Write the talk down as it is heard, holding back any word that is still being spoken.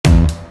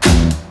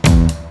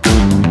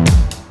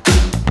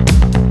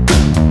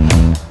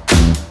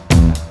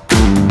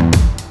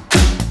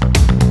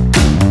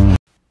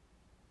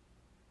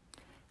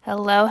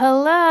Hello,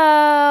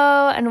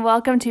 hello, and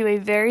welcome to a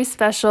very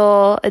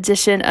special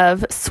edition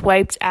of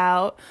Swiped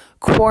Out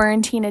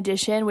Quarantine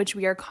Edition, which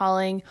we are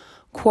calling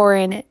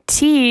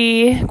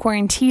Quarantee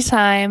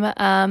time.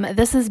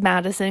 This is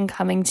Madison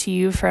coming to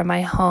you from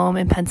my home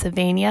in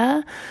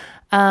Pennsylvania.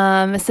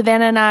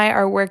 Savannah and I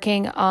are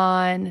working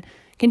on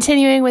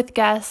continuing with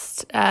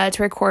guests to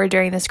record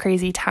during this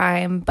crazy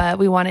time, but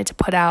we wanted to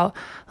put out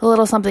a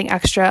little something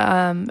extra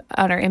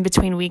on our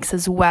in-between weeks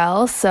as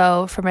well.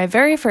 So for my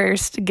very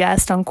first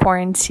guest on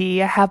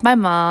Quarantee, I have my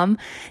mom,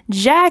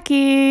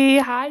 Jackie.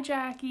 Hi,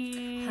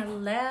 Jackie.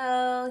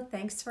 Hello.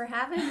 Thanks for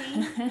having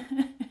me.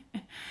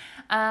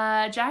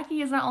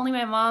 Jackie is not only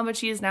my mom, but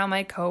she is now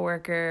my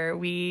coworker.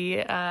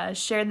 We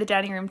share the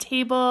dining room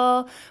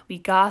table. We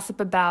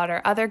gossip about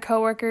our other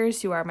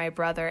coworkers who are my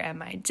brother and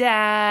my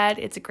dad.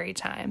 It's a great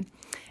time.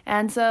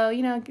 And so,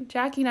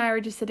 Jackie and I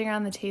were just sitting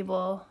around the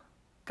table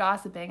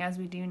gossiping as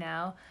we do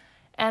now.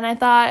 And I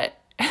thought,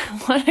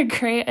 what a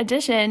great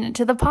addition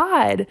to the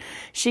pod.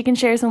 She can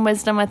share some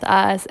wisdom with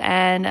us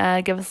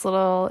and give us a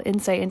little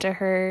insight into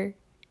her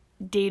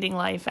dating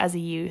life as a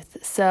youth.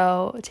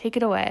 So take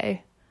it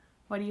away.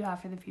 What do you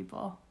have for the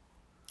people?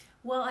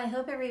 Well, I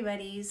hope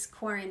everybody's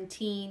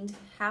quarantined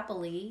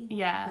happily.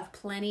 Yeah. With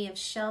plenty of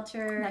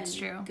shelter. That's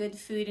true. Good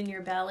food in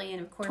your belly.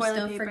 And of course, Toilet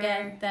don't paper.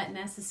 forget that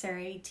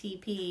necessary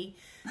TP.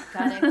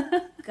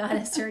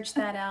 Gotta search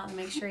that out and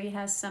make sure you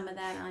have some of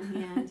that on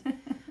hand.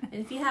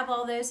 And if you have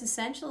all those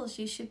essentials,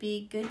 you should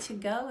be good to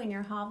go in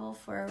your hovel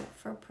for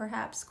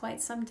perhaps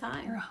quite some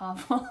time. Your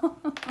hovel.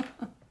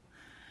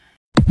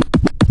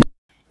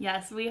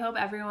 Yes, we hope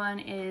everyone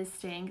is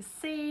staying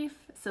safe,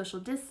 social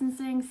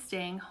distancing,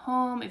 staying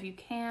home if you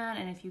can,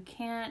 and if you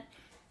can't,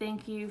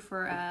 thank you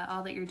for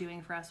all that you're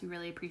doing for us. We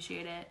really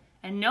appreciate it.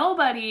 And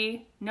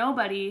nobody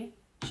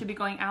should be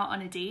going out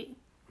on a date.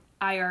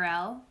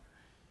 IRL,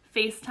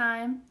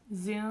 FaceTime,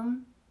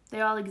 Zoom, they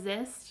all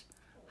exist.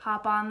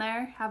 Hop on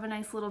there, have a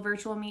nice little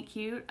virtual meet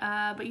cute,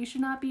 but you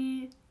should not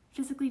be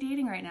physically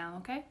dating right now,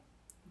 okay?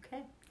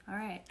 Okay. All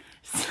right.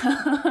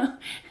 So,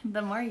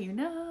 the more you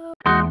know.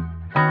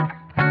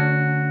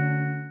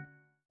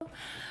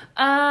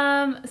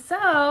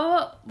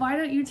 So why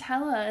don't you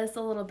tell us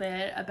a little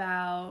bit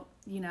about,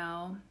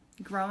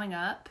 growing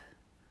up,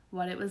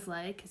 what it was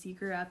like, because you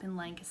grew up in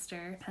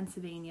Lancaster,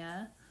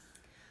 Pennsylvania.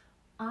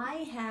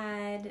 I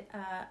had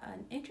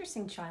an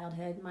interesting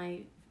childhood.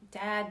 My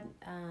dad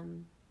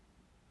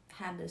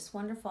had this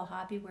wonderful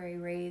hobby where he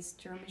raised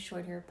German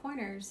short-haired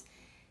pointers.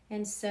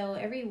 And so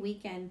every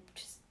weekend,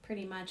 just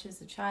pretty much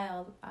as a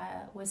child,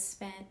 was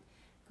spent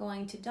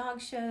going to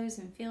dog shows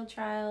and field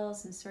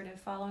trials and sort of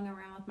following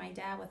around with my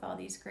dad with all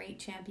these great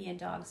champion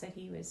dogs that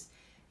he was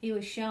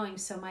showing.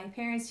 So my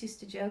parents used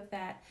to joke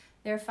that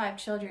their 5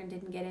 children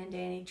didn't get into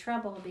any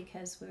trouble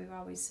because we were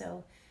always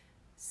so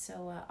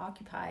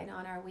occupied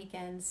on our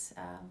weekends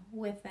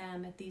with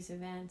them at these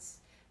events.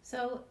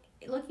 So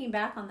looking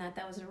back on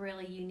that was a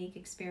really unique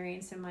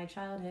experience in my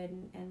childhood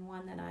and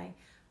one that I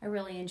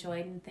really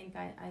enjoyed and think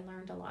I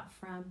learned a lot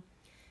from.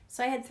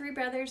 So I had 3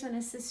 brothers and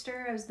a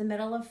sister. I was the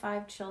middle of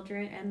 5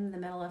 children,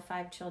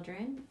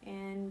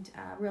 and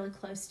really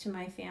close to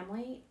my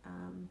family.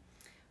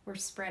 We're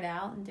spread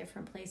out in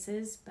different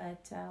places,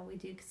 but we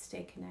do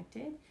stay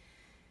connected.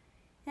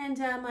 And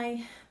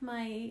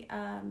my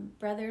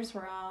brothers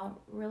were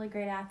all really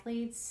great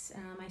athletes.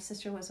 My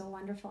sister was a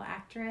wonderful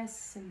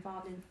actress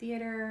involved in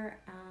theater,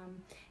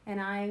 and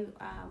I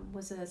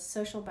was a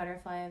social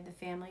butterfly of the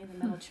family,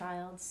 the middle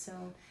child.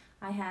 So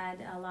I had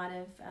a lot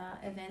of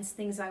events,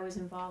 things I was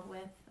involved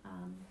with.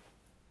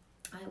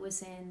 I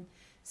was in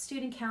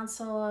student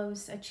council, I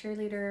was a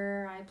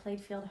cheerleader, I played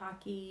field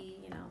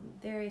hockey,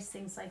 various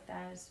things like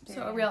that.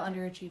 So a real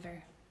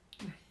underachiever.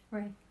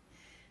 Right.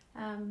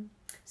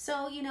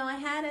 So, I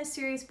had a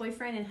serious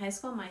boyfriend in high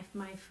school,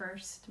 my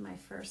first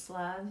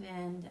love,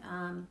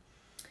 and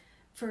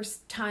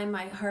first time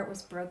my heart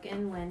was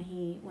broken when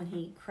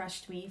he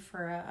crushed me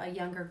for a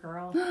younger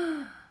girl.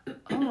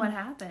 Oh, what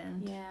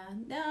happened? Yeah,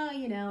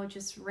 no, it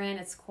just ran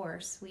its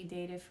course. We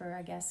dated for,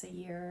 I guess, a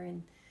year,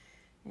 and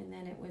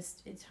then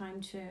it's time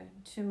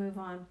to move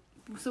on.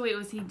 So wait,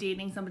 was he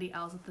dating somebody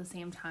else at the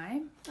same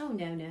time? Oh,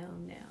 no,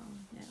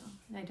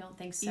 I don't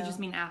think so. You just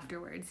mean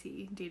afterwards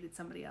he dated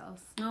somebody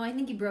else? No, I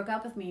think he broke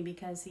up with me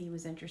because he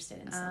was interested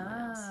in someone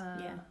else.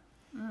 Yeah.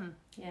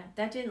 Yeah,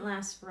 that didn't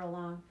last for a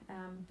long,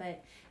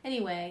 but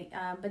anyway,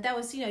 but that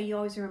was, you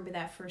always remember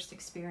that first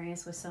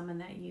experience with someone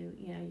that you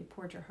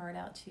poured your heart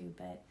out to,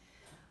 but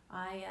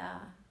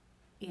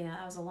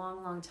that was a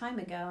long, long time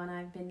ago, and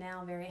I've been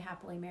now very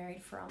happily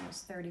married for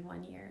almost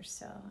 31 years,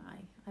 so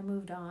I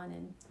moved on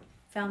and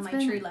found my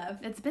true love.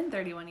 It's been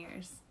 31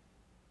 years.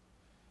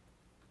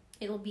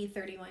 It'll be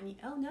 31.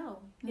 Oh, no.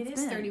 It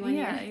is 31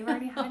 years. Yeah, you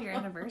already had your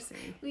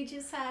anniversary. We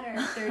just had our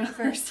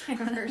 31st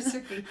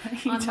anniversary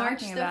on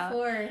March the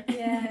 4th.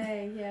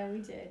 Yeah, we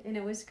did. And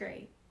it was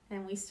great.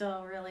 And we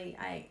still really,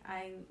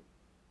 I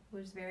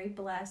was very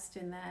blessed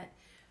in that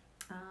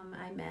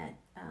I met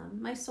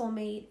my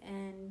soulmate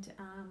and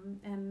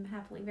am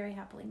very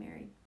happily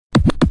married.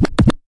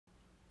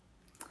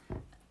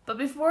 But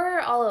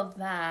before all of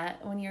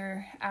that, when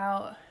you're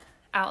out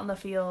in the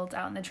field,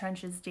 out in the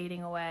trenches,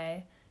 dating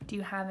away, do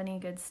you have any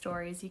good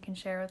stories you can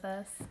share with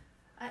us?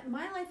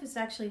 My life is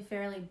actually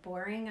fairly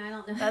boring. I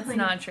don't know That's how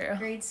not true.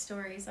 great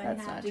stories I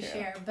have to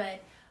share, but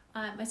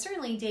I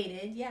certainly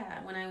dated.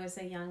 Yeah, when I was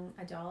a young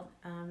adult,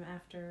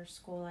 after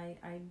school,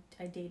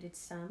 I dated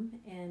some,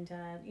 and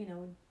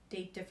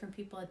date different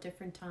people at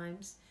different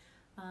times.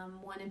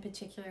 One in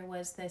particular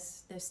was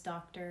this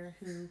doctor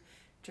who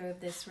drove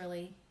this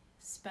really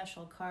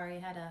special car. He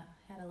had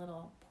a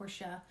little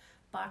Porsche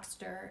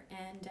Boxster,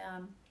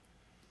 and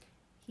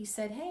he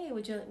said, "Hey,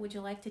 would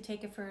you like to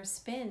take it for a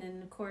spin?"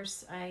 And of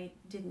course, I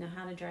didn't know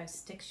how to drive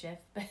stick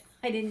shift, but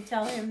I didn't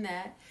tell him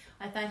that.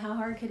 I thought, how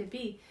hard could it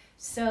be?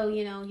 So,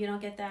 you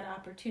don't get that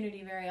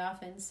opportunity very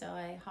often. So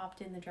I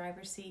hopped in the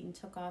driver's seat and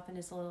took off in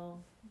his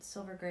little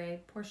silver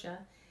gray Porsche,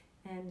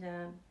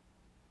 and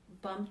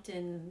bumped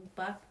and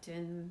bucked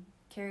and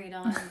carried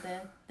on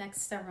the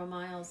next several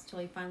miles till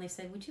he finally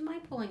said, "Would you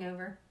mind pulling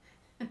over?"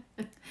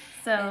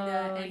 So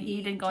and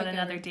you didn't go on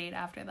another date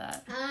after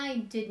that?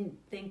 I didn't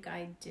think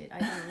I did. I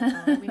don't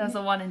recall. I mean, that was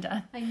a one and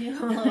done. I knew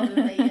him a little bit,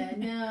 but yeah,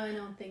 no, I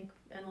don't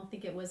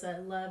think it was a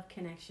love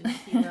connection,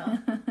 if you will.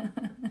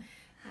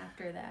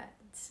 After that,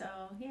 so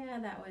yeah,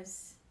 that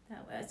was.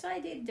 So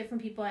I dated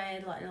different people. I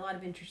had a lot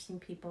of interesting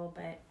people,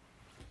 but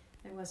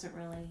there wasn't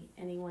really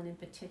anyone in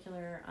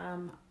particular.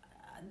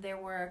 There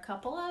were a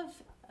couple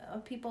of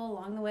people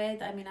along the way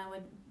that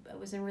I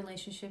was in a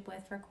relationship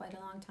with for quite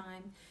a long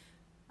time.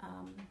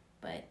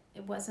 But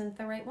it wasn't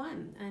the right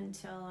one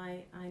until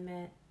I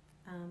met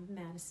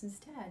Madison's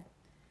dad.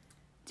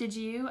 Did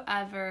you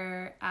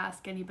ever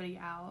ask anybody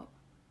out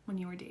when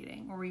you were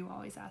dating, or were you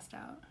always asked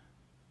out?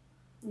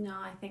 No,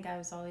 I think I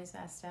was always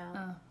asked out.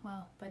 Oh,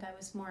 well. But I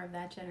was more of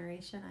that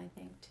generation, I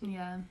think, too.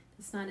 Yeah.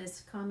 It's not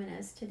as common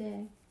as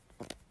today.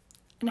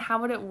 And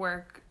how would it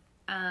work?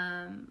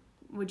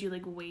 Would you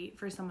wait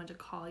for someone to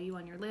call you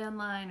on your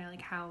landline,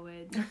 or how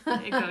would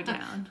it go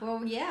down?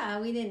 Well, yeah,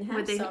 we didn't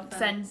have cell phones. Would they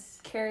send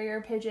carrier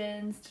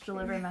pigeons to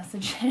deliver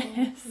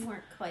messages? We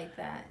weren't quite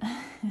that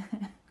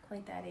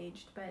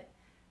aged, but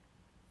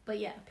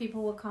yeah,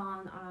 people would call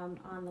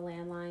on the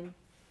landline,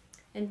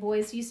 and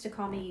boys used to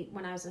call me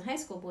when I was in high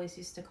school. Boys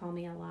used to call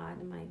me a lot,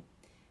 and my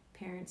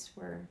parents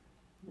were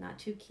not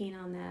too keen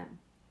on that.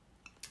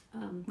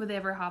 Would they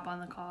ever hop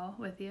on the call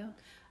with you?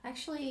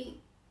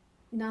 Actually,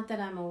 not that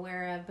I'm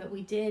aware of, but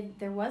we did.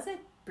 There was a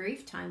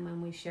brief time when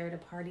we shared a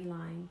party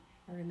line,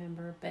 I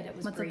remember, but it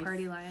was brief. What's a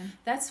party line?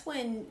 That's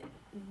when,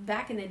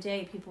 back in the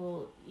day,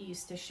 people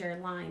used to share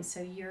lines.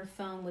 So your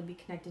phone would be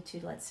connected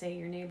to, let's say,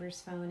 your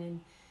neighbor's phone,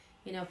 and,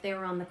 if they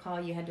were on the call,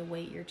 you had to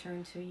wait your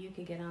turn so you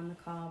could get on the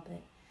call,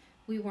 but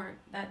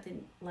that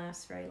didn't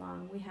last very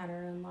long. We had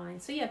our own line.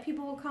 So yeah,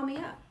 people would call me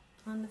up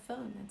on the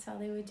phone. That's how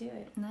they would do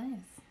it.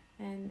 Nice.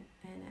 And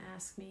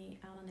ask me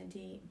out on a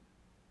date.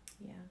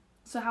 Yeah.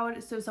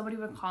 So somebody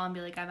would call and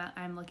be like,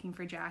 I'm looking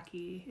for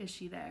Jackie. Is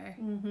she there?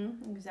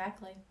 Mm-hmm.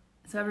 Exactly.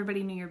 So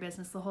everybody knew your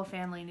business. The whole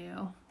family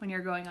knew when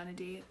you're going on a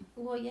date.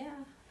 Well, yeah.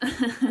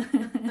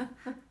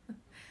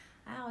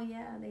 Oh,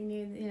 yeah. They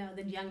knew,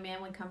 the young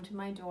man would come to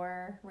my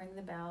door, ring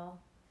the bell.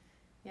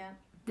 Yeah.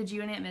 Did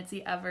you and Aunt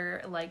Mitzi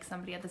ever like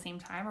somebody at the same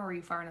time, or were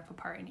you far enough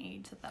apart in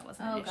age that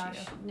wasn't an issue? Oh,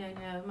 gosh.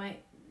 No. My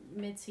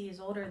Mitzi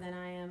is older than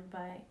I am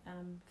by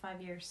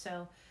 5 years,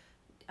 so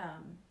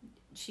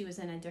she was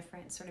in a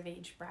different sort of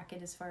age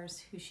bracket as far as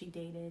who she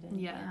dated, and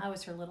yeah. I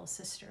was her little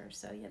sister,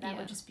 so that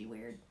would just be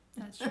weird.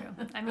 That's true.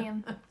 I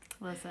mean,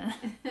 listen,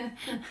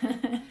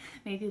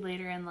 maybe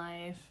later in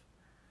life.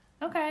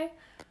 Okay,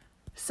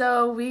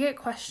 so we get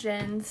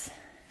questions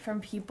from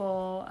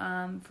people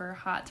for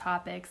hot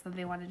topics that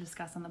they want to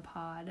discuss on the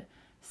pod.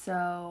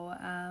 So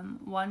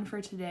one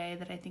for today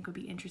that I think would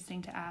be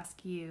interesting to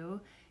ask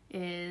you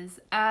is,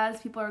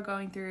 as people are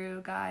going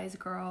through, guys,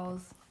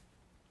 girls,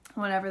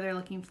 whatever they're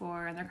looking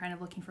for, and they're kind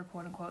of looking for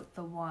quote unquote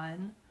the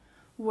one,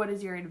 what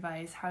is your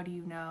advice? How do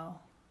you know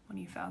when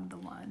you found the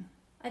one?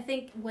 I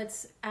think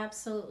what's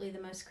absolutely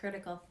the most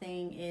critical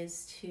thing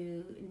is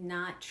to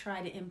not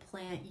try to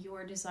implant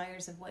your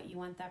desires of what you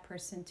want that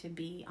person to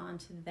be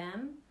onto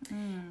them.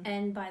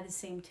 And by the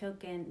same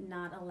token,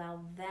 not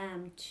allow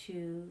them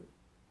to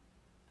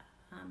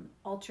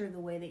alter the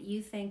way that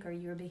you think or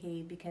you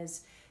behave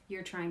because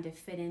you're trying to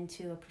fit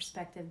into a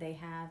perspective they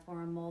have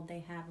or a mold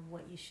they have of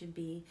what you should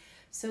be.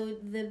 So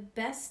the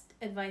best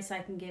advice I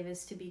can give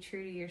is to be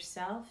true to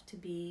yourself, to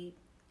be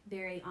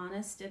very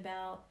honest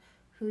about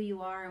who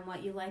you are and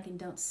what you like, and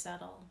don't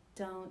settle.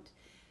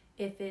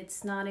 If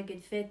it's not a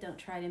good fit, don't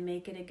try to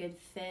make it a good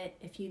fit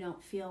if you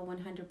don't feel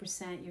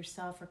 100%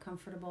 yourself or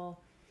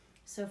comfortable.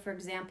 So for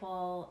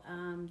example,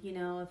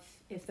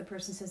 if the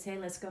person says, hey,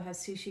 let's go have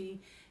sushi,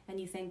 and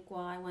you think,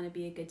 well, I want to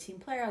be a good team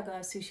player, I'll go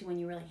have sushi, when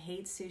you really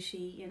hate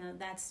sushi,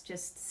 that's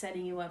just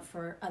setting you up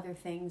for other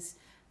things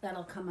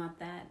that'll come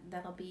up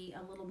that'll be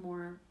a little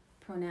more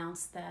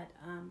pronounced, that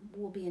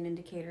will be an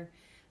indicator.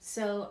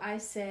 So I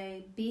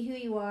say, be who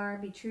you are,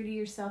 be true to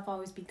yourself,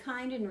 always be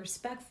kind and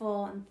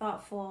respectful and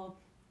thoughtful,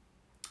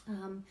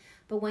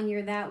 But when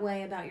you're that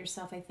way about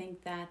yourself, I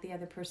think that the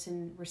other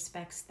person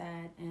respects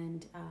that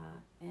and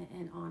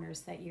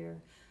honors that you're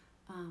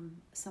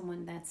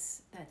someone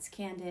that's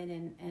candid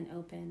and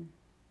open.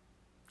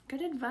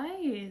 Good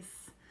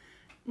advice.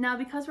 Now,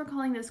 because we're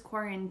calling this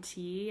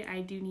quarantine,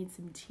 I do need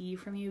some tea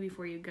from you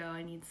before you go.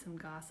 I need some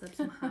gossip,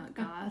 some hot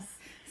goss.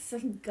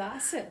 Some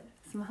gossip.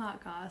 Some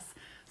hot goss.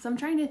 So I'm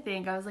trying to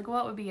think. I was like,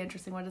 what would be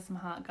interesting? What is some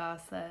hot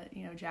goss that,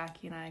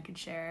 Jackie and I could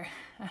share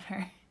at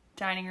our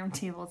dining room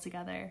table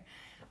together?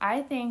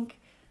 I think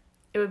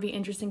it would be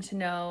interesting to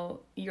know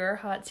your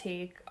hot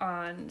take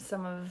on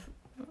some of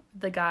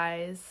the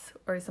guys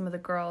or some of the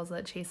girls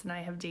that Chase and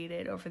I have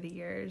dated over the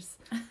years.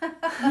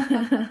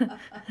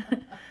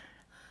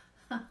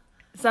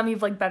 Some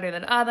you've liked better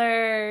than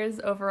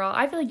others. Overall,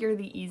 I feel like you're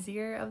the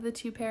easier of the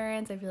two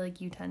parents. I feel like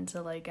you tend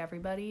to like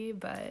everybody,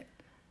 but...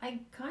 I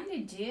kind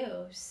of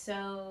do.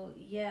 So,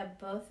 yeah,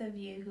 both of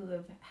you who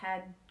have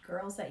had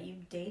girls that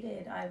you've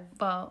dated, I've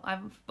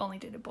only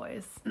dated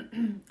boys.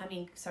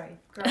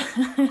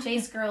 Girls.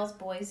 Chase girls,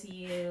 boys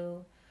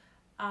you.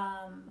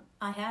 I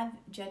have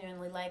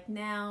genuinely liked.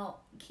 Now,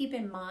 keep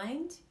in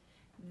mind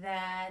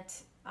that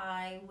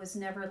I was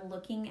never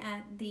looking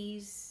at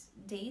these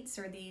dates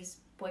or these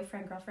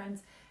boyfriend,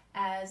 girlfriends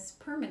as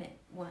permanent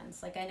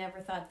ones. Like I never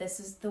thought this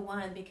is the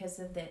one because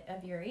of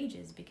your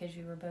ages, because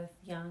you were both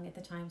young at the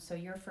time. So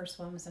your first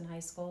one was in high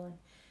school and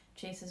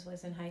Chase's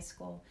was in high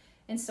school.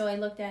 And so I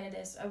looked at it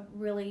as a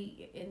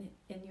really, in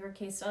your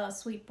case, a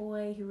sweet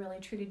boy who really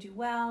treated you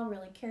well,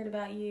 really cared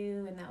about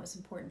you, and that was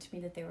important to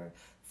me that they were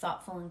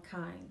thoughtful and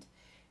kind.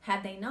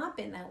 Had they not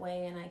been that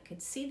way and I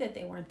could see that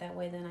they weren't that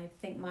way, then I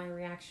think my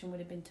reaction would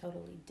have been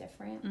totally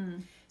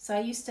different. So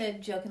I used to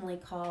jokingly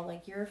call,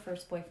 like, your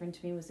first boyfriend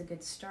to me was a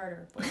good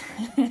starter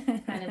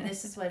boyfriend. Kind of,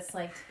 this is what it's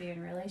like to be in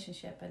a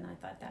relationship, and I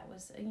thought that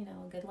was, a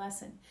good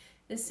lesson.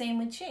 The same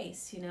with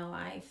Chase.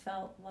 I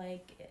felt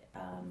like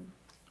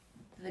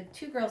the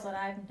two girls that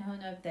I've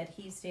known of that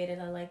he's dated,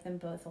 I like them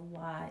both a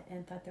lot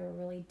and thought they were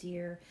really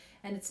dear.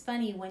 And it's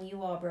funny, when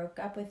you all broke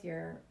up with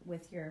your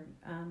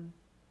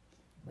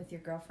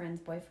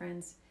girlfriends,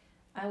 boyfriends,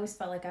 I always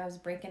felt like I was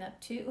breaking up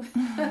too.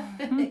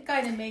 It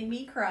kind of made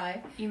me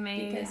cry. You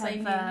may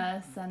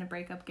have sent a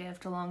breakup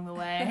gift along the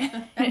way.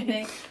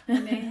 I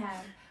may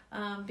have,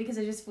 because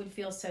I just would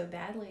feel so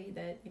badly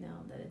that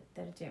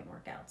that it didn't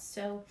work out.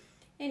 So,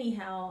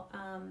 anyhow,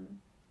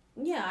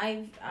 yeah,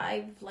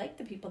 I've liked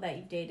the people that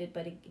you've dated,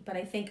 but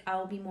I think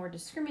I'll be more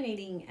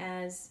discriminating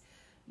as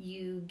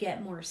you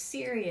get more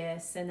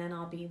serious, and then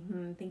I'll be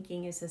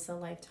thinking, is this a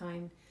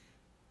lifetime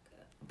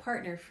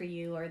partner for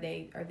you? Are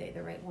they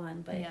the right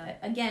one? But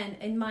again,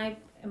 in my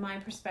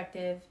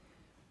perspective,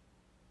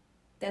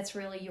 that's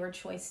really your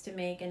choice to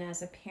make, and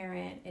as a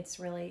parent, it's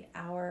really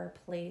our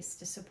place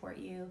to support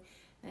you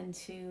and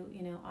to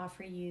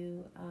offer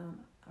you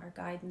our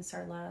guidance,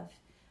 our love,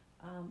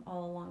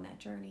 all along that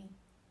journey.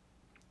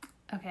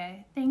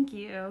 Okay, thank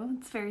you.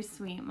 It's very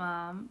sweet,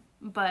 Mom.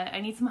 But I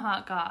need some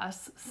hot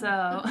goss.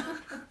 So,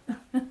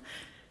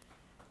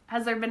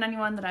 has there been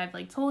anyone that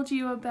I've told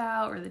you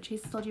about, or that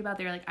Chase has told you about?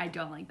 They're like, I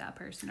don't like that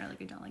person, or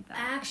I don't like that.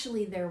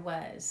 Actually, there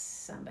was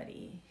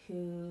somebody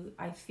who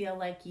I feel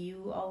like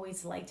you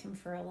always liked him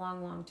for a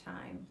long, long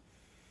time,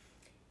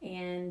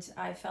 and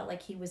I felt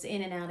like he was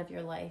in and out of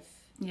your life,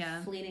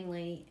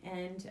 fleetingly,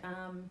 and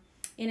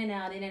in and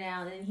out,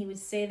 and he would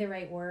say the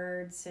right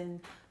words,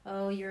 and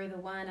oh, you're the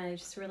one, I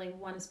just really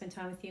want to spend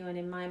time with you. And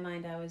in my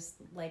mind, I was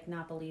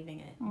not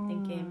believing it,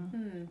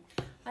 thinking,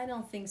 I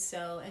don't think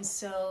so. And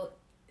so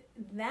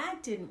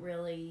that didn't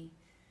really,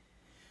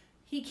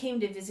 he came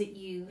to visit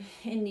you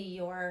in New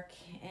York,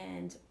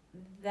 and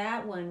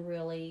that one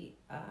really,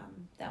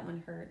 that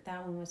one hurt.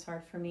 That one was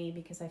hard for me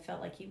because I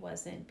felt like he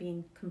wasn't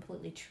being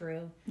completely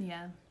true.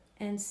 Yeah.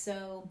 And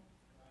so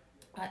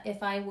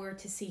if I were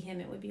to see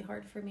him, it would be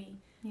hard for me.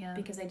 Yeah.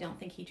 Because I don't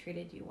think he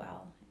treated you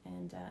well,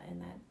 and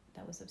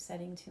that was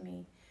upsetting to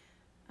me.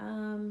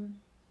 And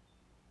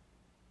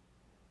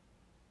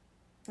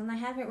I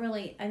haven't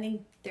really, I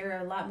think there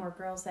are a lot more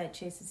girls that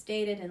Chase has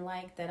dated and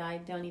liked that I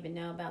don't even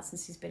know about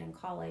since he's been in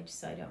college,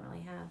 so I don't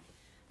really have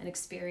an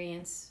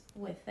experience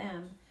with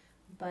them.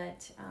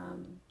 But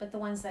the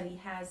ones that he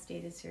has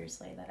dated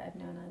seriously that I've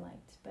known, I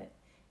liked. But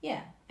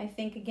yeah, I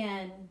think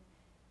again,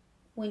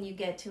 when you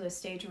get to a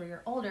stage where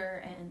you're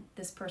older and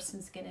this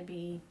person's going to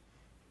be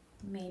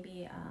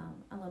maybe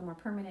a little more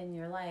permanent in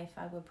your life,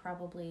 I would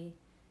probably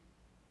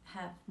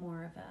have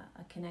more of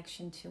a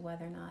connection to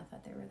whether or not I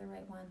thought they were the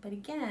right one. But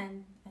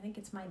again, I think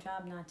it's my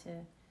job not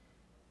to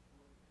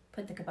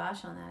put the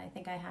kibosh on that. I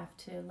think I have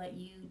to let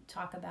you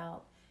talk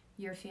about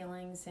your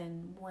feelings,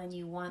 and when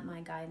you want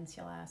my guidance,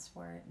 you'll ask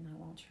for it, and I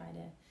won't try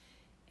to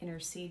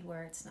intercede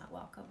where it's not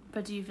welcome.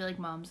 But do you feel like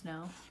moms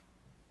know?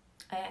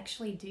 I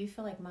actually do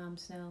feel like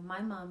moms know.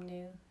 My mom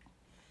knew.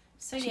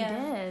 So she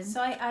did.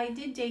 So I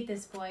did date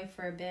this boy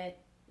for a bit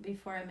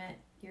before I met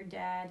your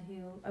dad,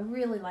 who I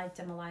really liked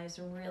him a lot. He was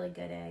a really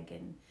good egg,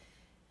 and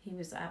he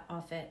was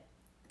off at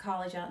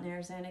college out in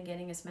Arizona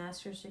getting his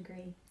master's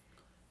degree.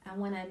 And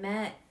when I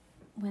met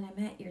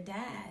your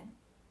dad,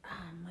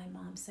 my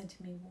mom said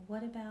to me, well,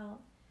 what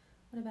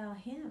about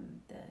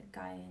him, the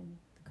guy in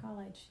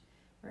college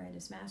or at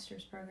his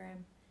master's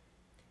program?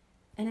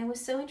 And it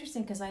was so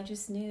interesting because I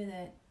just knew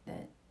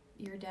that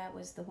your dad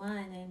was the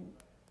one,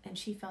 and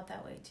she felt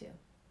that way too.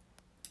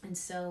 And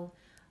so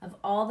of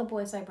all the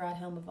boys I brought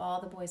home, of all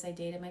the boys I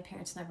dated, my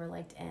parents never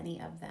liked any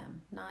of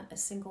them, not a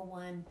single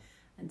one,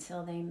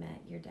 until they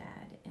met your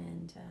dad,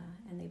 and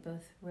they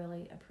both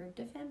really approved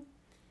of him.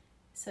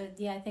 So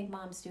yeah, I think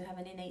moms do have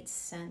an innate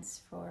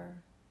sense for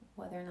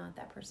whether or not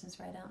that person's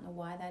right. I don't know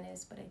why that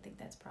is, but I think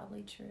that's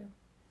probably true.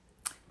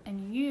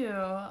 And you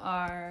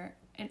are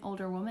an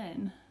older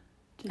woman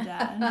to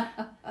Dad.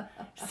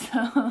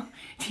 So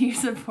do you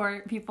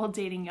support people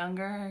dating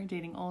younger or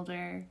dating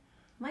older?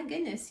 My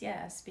goodness,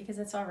 yes, because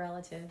it's all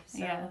relative. So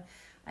yeah.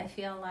 I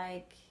feel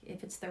like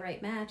if it's the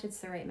right match, it's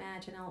the right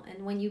match.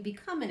 And when you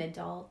become an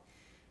adult,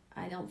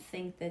 I don't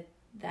think that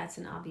that's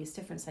an obvious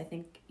difference. I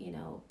think,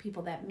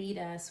 people that meet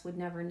us would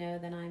never know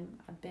that I'm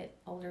a bit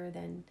older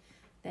than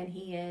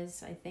he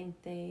is. I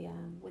think they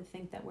would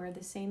think that we're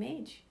the same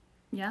age.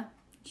 Yeah,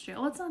 sure.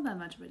 Well, it's not that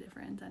much of a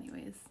difference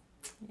anyways.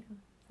 Yeah,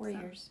 4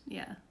 years.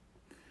 Yeah.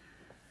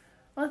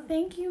 Well,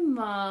 thank you,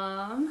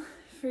 Mom,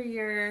 for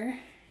your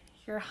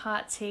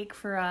hot take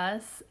for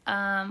us.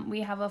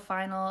 We have a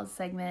final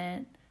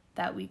segment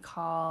that we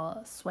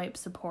call Swipe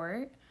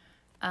Support.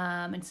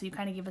 And so you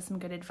kind of give us some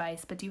good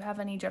advice, but do you have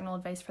any general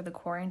advice for the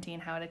quarantine,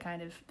 how to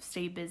kind of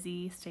stay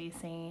busy, stay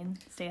sane,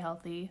 stay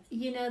healthy?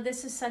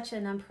 This is such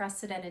an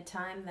unprecedented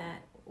time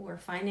that we're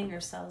finding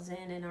ourselves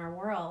in our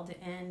world.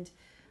 And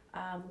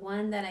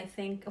one that I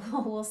think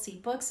we'll see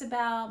books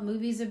about,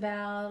 movies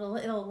about,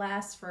 it'll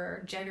last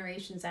for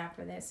generations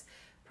after this,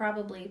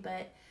 probably.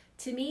 But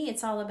to me,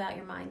 it's all about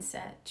your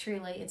mindset,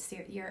 truly. It's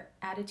your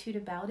attitude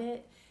about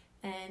it.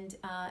 And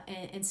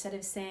instead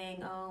of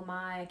saying, oh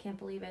my, I can't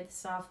believe it,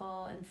 it's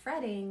awful, and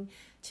fretting,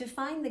 to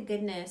find the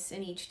goodness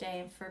in each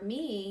day. And for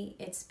me,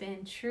 it's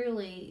been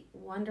truly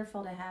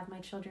wonderful to have my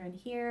children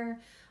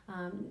here.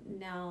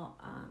 Now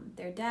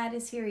their dad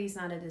is here. He's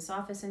not at his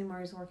office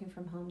anymore. He's working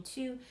from home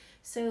too.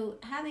 So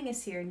having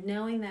us here,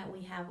 knowing that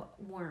we have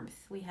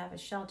warmth, we have a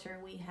shelter,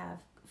 we have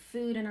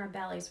food in our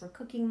bellies, we're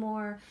cooking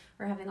more,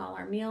 we're having all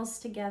our meals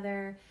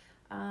together.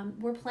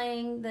 We're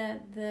playing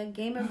the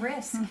game of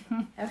Risk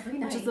every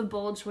night. Which is a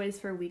bold choice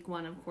for week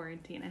 1 of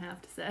quarantine, I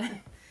have to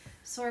say.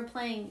 So we're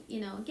playing,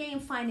 a game,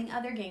 finding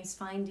other games,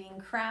 finding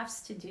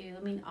crafts to do.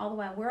 All the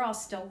while, we're all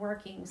still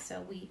working,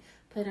 so we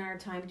put in our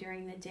time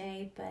during the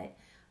day. But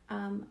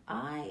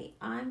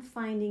I'm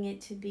finding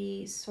it to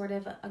be sort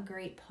of a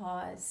great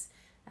pause,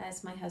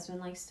 as my husband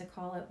likes to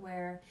call it,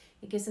 where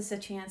it gives us a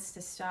chance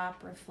to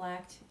stop,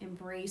 reflect,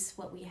 embrace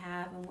what we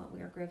have and what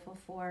we are grateful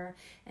for,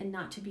 and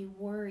not to be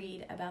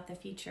worried about the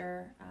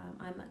future.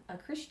 I'm a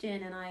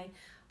Christian, and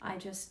I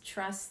just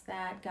trust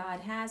that God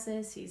has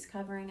us, He's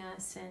covering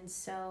us, and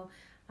so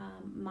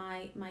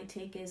my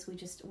take is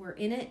we're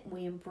in it,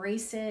 we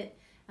embrace it,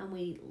 and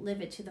we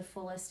live it to the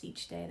fullest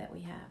each day that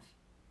we have.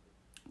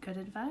 Good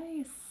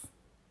advice.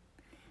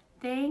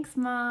 Thanks,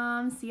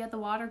 Mom. See you at the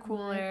water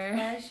cooler.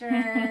 My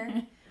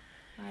pleasure.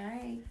 All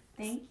right.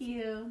 Thank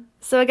you.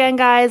 So again,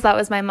 guys, that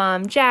was my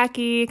mom,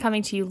 Jackie,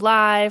 coming to you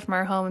live from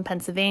our home in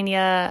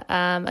Pennsylvania.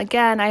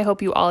 Again, I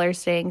hope you all are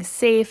staying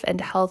safe and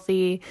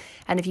healthy.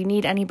 And if you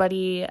need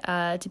anybody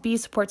to be a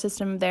support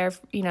system there,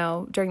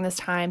 during this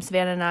time,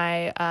 Savannah and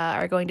I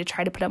are going to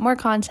try to put up more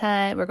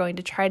content. We're going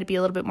to try to be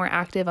a little bit more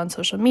active on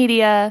social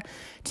media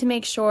to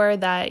make sure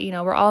that,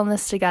 we're all in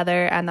this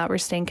together and that we're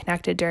staying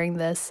connected during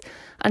this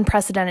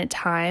unprecedented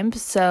time.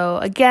 So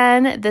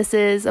again, this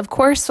is, of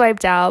course,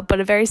 Swiped Out, but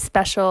a very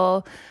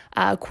special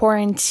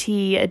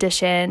quarantine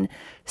edition.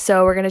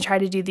 So we're going to try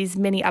to do these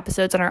mini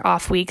episodes on our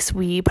off weeks.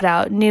 We put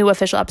out new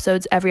official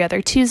episodes every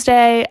other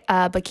Tuesday,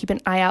 but keep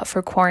an eye out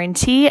for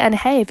Quarantee. And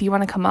hey, if you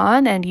want to come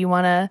on and you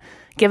want to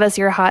give us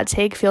your hot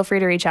take, feel free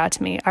to reach out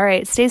to me. All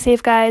right, stay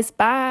safe, guys.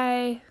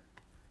 Bye.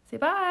 Say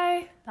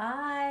bye.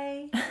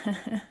 Bye.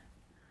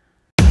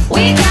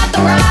 We got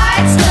the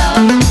right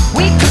stuff.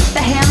 We put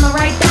the hammer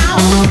right